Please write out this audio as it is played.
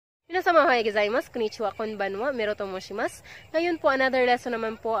Minasama ohayou gozaimasu, konnichiwa, konbanwa, mero to moshimasu. Ngayon po, another lesson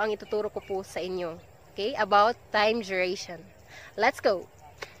naman po ang ituturo ko po sa inyo. Okay, about time duration. Let's go!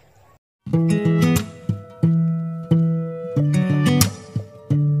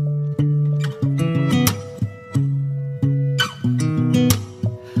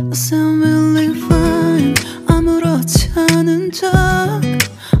 I sound really fine. 아무렇지 않은 척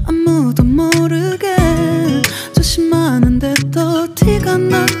아무도 모르게 조심하는데 또 티가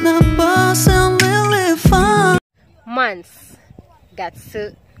나나 봐. Sound really fine. Months.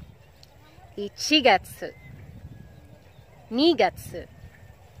 月 1月 2月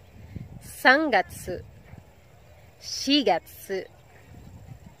 3月 4月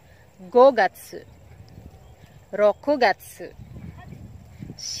 5月 6月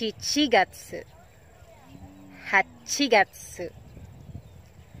 7月 8月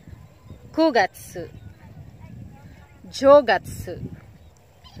 9月 10月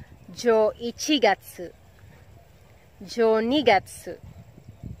 11月 12月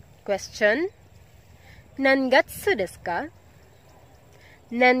Question 何月ですか？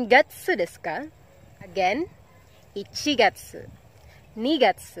何月ですか？ Again 1月 2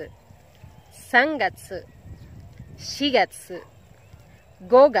月 3月 4月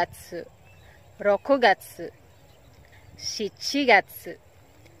 5月 6月 7月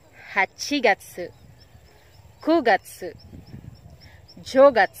 8月 9月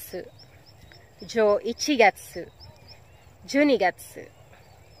 10月 11月 12月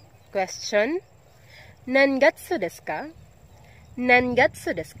Question 何月ですか？何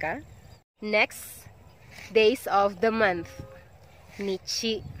月ですか？ Next, days of the month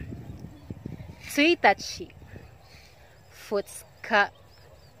日 1日 2日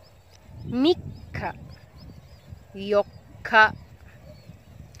 3日 4日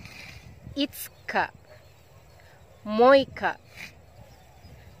 5日 6日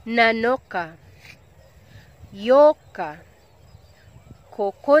 7日 8日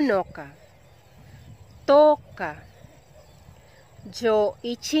 9日 10日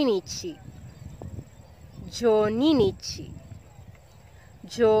 11日 12日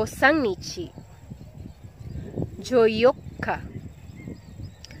 13日 14日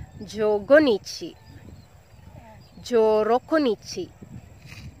 15日 16日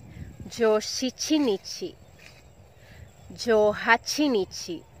 17日 18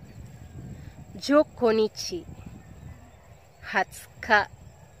日 19日 20日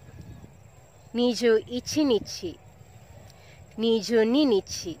 21日 22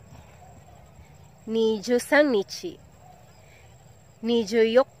日 23日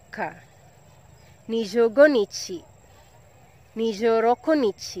 24日 25日 26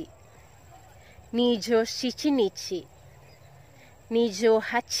日 27日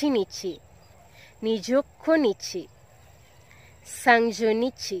 28日 29日 30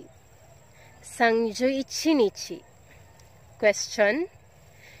日 31日 Question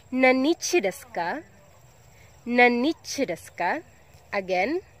何日ですか？何日ですか？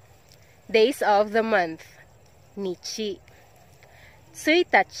 Again, days of the month 日1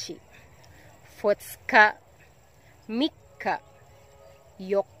日2日3日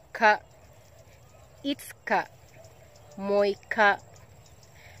4日5日6日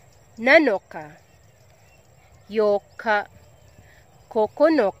7日8日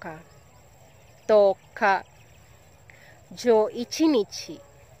9日10日11日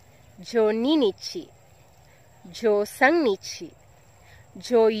12日13日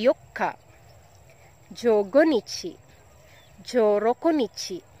14日15日16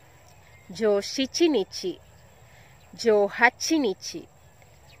日17日18日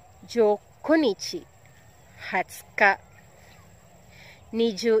19日20日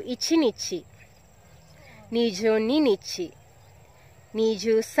21日22日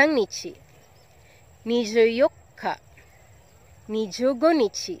23日24日25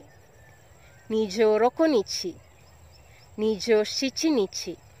日26日27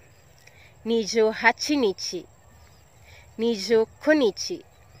日28日29日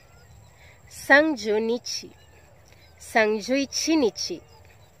30日31日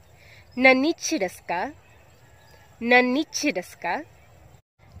何日ですか？何日ですか？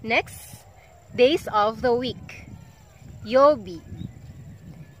 Next, days of the week 曜日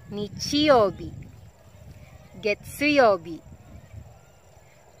日曜日月曜日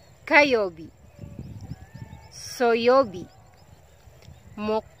火曜日水曜日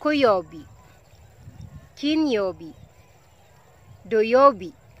木曜日金曜日土曜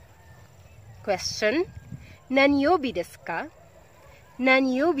日 Question 何曜日ですか？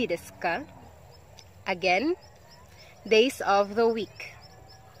何曜日ですか？ Again, days of the week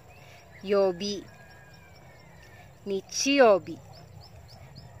曜日日曜日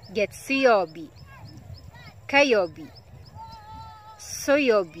Getsuyobi, Kayobi,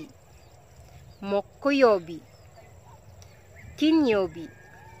 Soyobi, Mokoyobi, Kinyobi,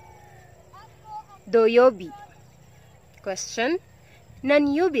 Doyobi. Question.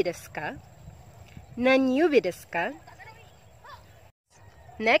 Nanyubi desu ka? Nanyubi desu ka?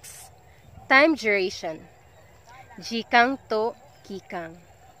 Next, time duration. Jikang to kikang.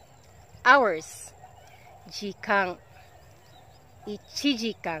 Hours. Jikang. 1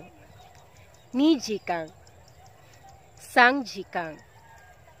時間 2時間 3時間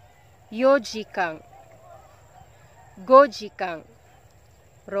 4時間 5時間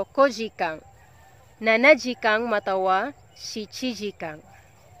 6時間 7時間または7時間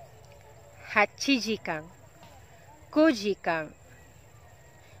 8時間 9時間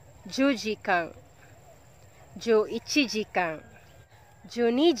 10時間 11時間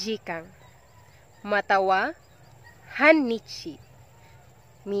 12時間または半日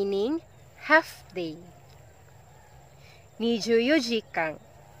meaning half day. 24時間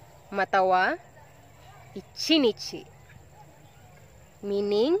または1日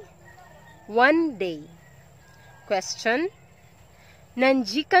meaning one day. Question. 何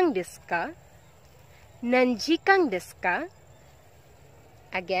時間ですか? 何時間ですか?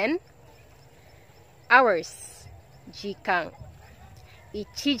 Again. Hours. 時間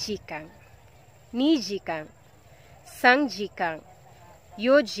 1時間 2時間 3時間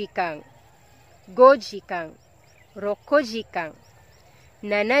 4時間 5時間 6時間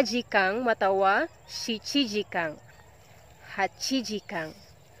 7時間または7時間 8時間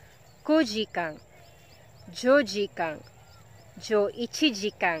 9時間 10時間 11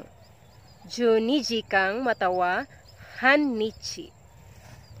時間 12時間または半日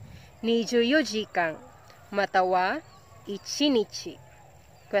 24時間または1日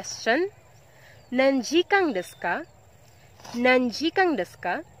Question. 何時間ですか? 何時間です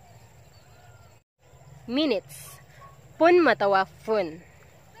か? Minutes. Pun matawa fun.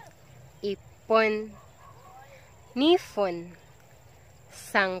 Ipon. Nifon.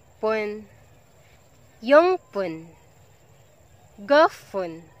 Sangpon. Yongpon.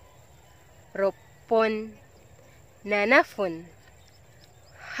 Gofon. Ropon. Nanafon.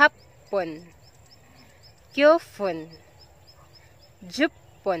 Hapon. Kyofon.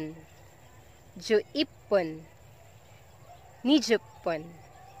 Jupon. Juipon. Nijupon.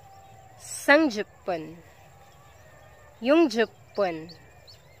 Sangjupon. Yongjupon.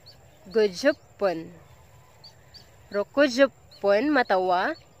 Gojupon. Rokojupon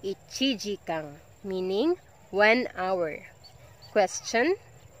matawa 1時間 meaning 1 hour. Question.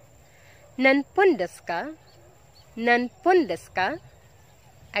 Nanpon desu ka? Nanpon desu ka?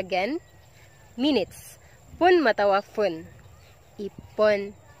 Again. Minutes. Pun matawa fun.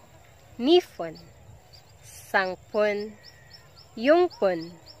 Ipon. Nifon. Sangpon.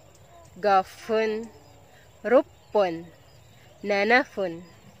 Yongpon. Gofon. Ropon. Nanafon.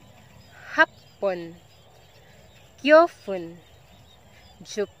 Hapon. Kyofon.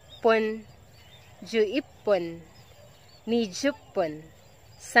 Jupon. Juipon. Nijupon.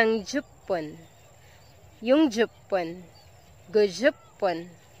 Sangjupon. Yongjupon. Gojupon.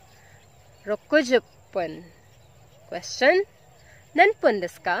 Rokojupon. Question. Nanpon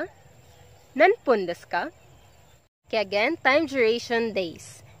desu ka? Nanpon desu ka? Okay, again, time duration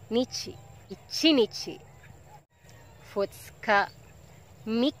days. Nichi. 1日 2日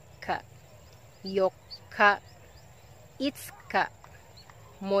 3日 4日 5日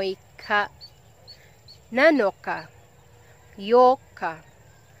 6日 7日 8日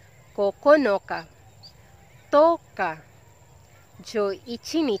 9日 10日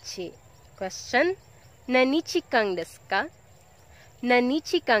 11日 Question. 何日間ですか? 何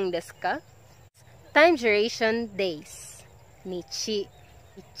日間ですか? Time duration days. 日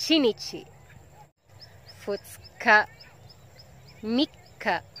 1日 2日 3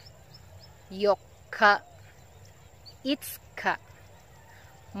日 4日 5日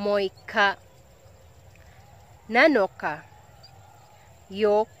 6日 7日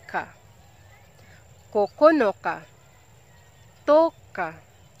 8日 9日 10日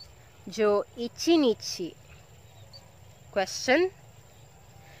 11日 Question.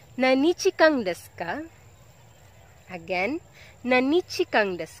 何日間ですか? Again, 何日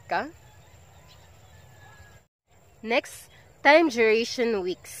間ですか? Next, time duration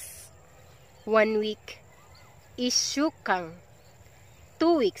weeks. 1 week, 1週間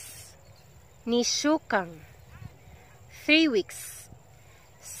 2 weeks, 2週間 3 weeks,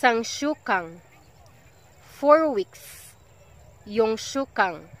 3週間 4 weeks, 4週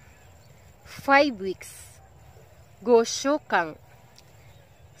間 5 weeks, 5週間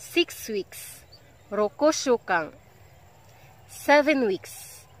 6 weeks, 6週間 7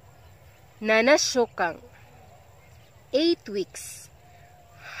 weeks, 7週間 8 weeks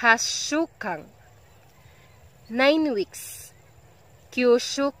 8週間 9 weeks 9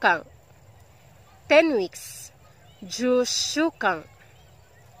週間 10 weeks 10週間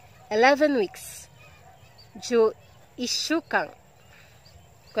 11 weeks 11週間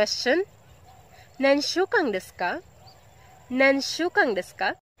Question 何週間ですか何週間です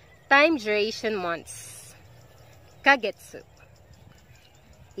か Time duration months 1ヶ月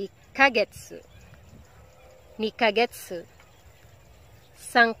1ヶ月2ヶ月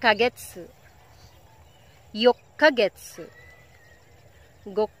3ヶ月4ヶ月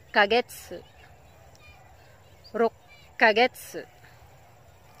5ヶ月6ヶ月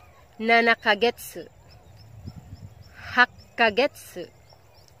7ヶ月8ヶ月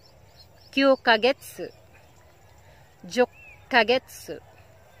9ヶ月10ヶ月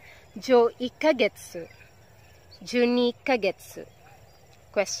11ヶ月12ヶ月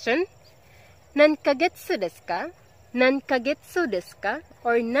Question 何ヶ月ですか何ヶ月ですか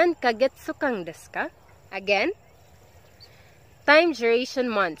or 何ヶ月間ですか Again Time duration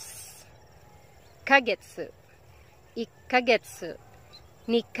months ヶ月1ヶ月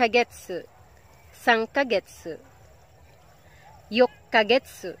2ヶ月3ヶ月4ヶ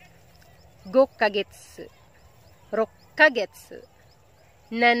月5ヶ月6ヶ月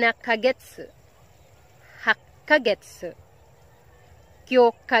7ヶ月8ヶ月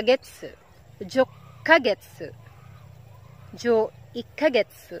9ヶ月10ヶ月11ヶ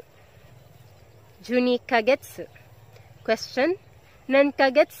月12ヶ月 Question 何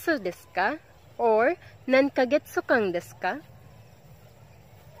ヶ月ですか or 何ヶ月間ですか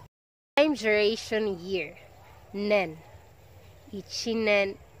Time duration year 年1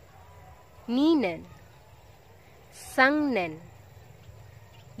年2年3年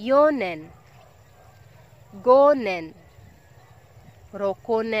4年5年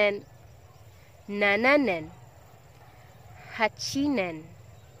6年7年8年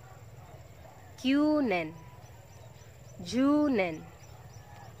9年10年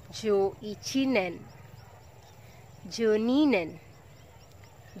11年12年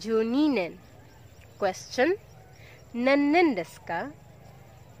12年 Question 何年ですか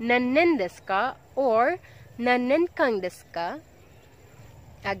何年ですか or 何年間ですか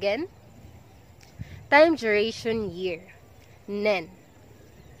Again Time duration year 年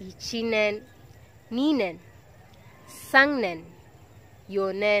1年2年3年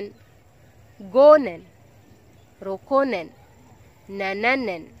4年5年6年7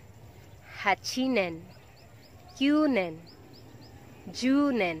年8年9年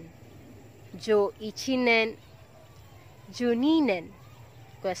10年11年12年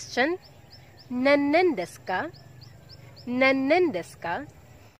Question 何年ですか何年ですか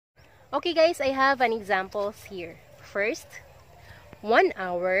Okay guys, I have an examples here. First, 1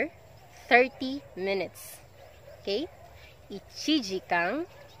 hour 30 minutes. Okay? 1時間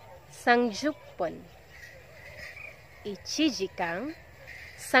30分 1時間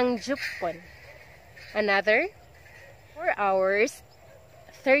30分 Another 4 hours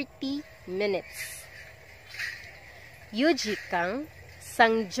 30 minutes 4時間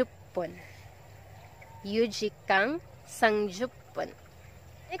30分 4時間30分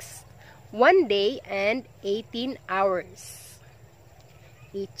Next, 1 day and 18 hours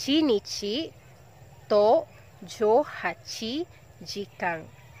 1日と18時間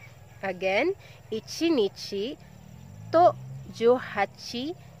Again, 1日と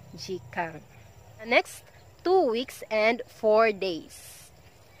18時間 Next, 2 weeks and 4 days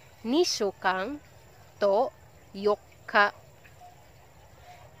 2週間と4日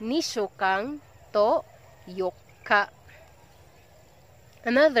2週間と4日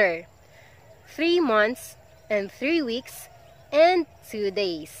Another 3 months and 3 weeks and 2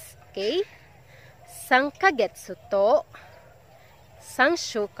 days. Okay? 3ヶ月と3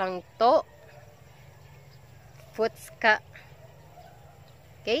週間と2日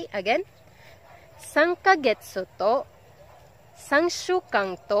Okay? Again? 3ヶ月と3週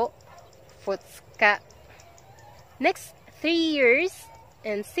間と2日 Next, 3 years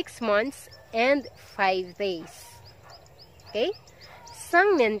and 6 months and 5 days. Okay?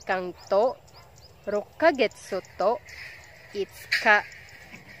 3年間と6ヶ月と5日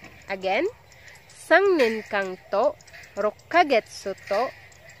Again, 3年間と6ヶ月と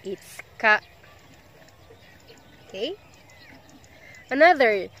5日 Okay?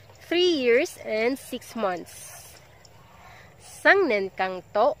 Another 3 years and 6 months 3年間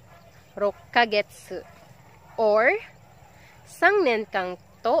と6ヶ月 or 3年間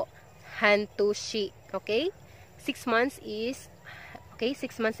と半年 Okay? 6 months is Okay,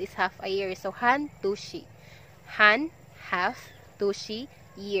 6 months is half a year. So, han, tushi. Han, half, tushi,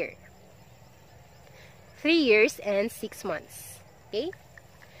 year. 3 years and 6 months. Okay?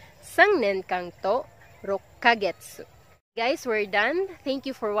 Sangnen kang to 6 kagetsu. Guys, we're done. Thank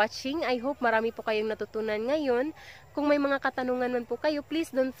you for watching. I hope marami po kayong natutunan ngayon. Kung may mga katanungan man po kayo,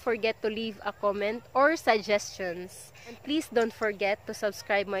 please don't forget to leave a comment or suggestions. And please don't forget to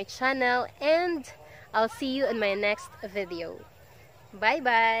subscribe my channel, and I'll see you in my next video.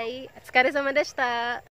 Bye-bye! Atsukaresama deshita!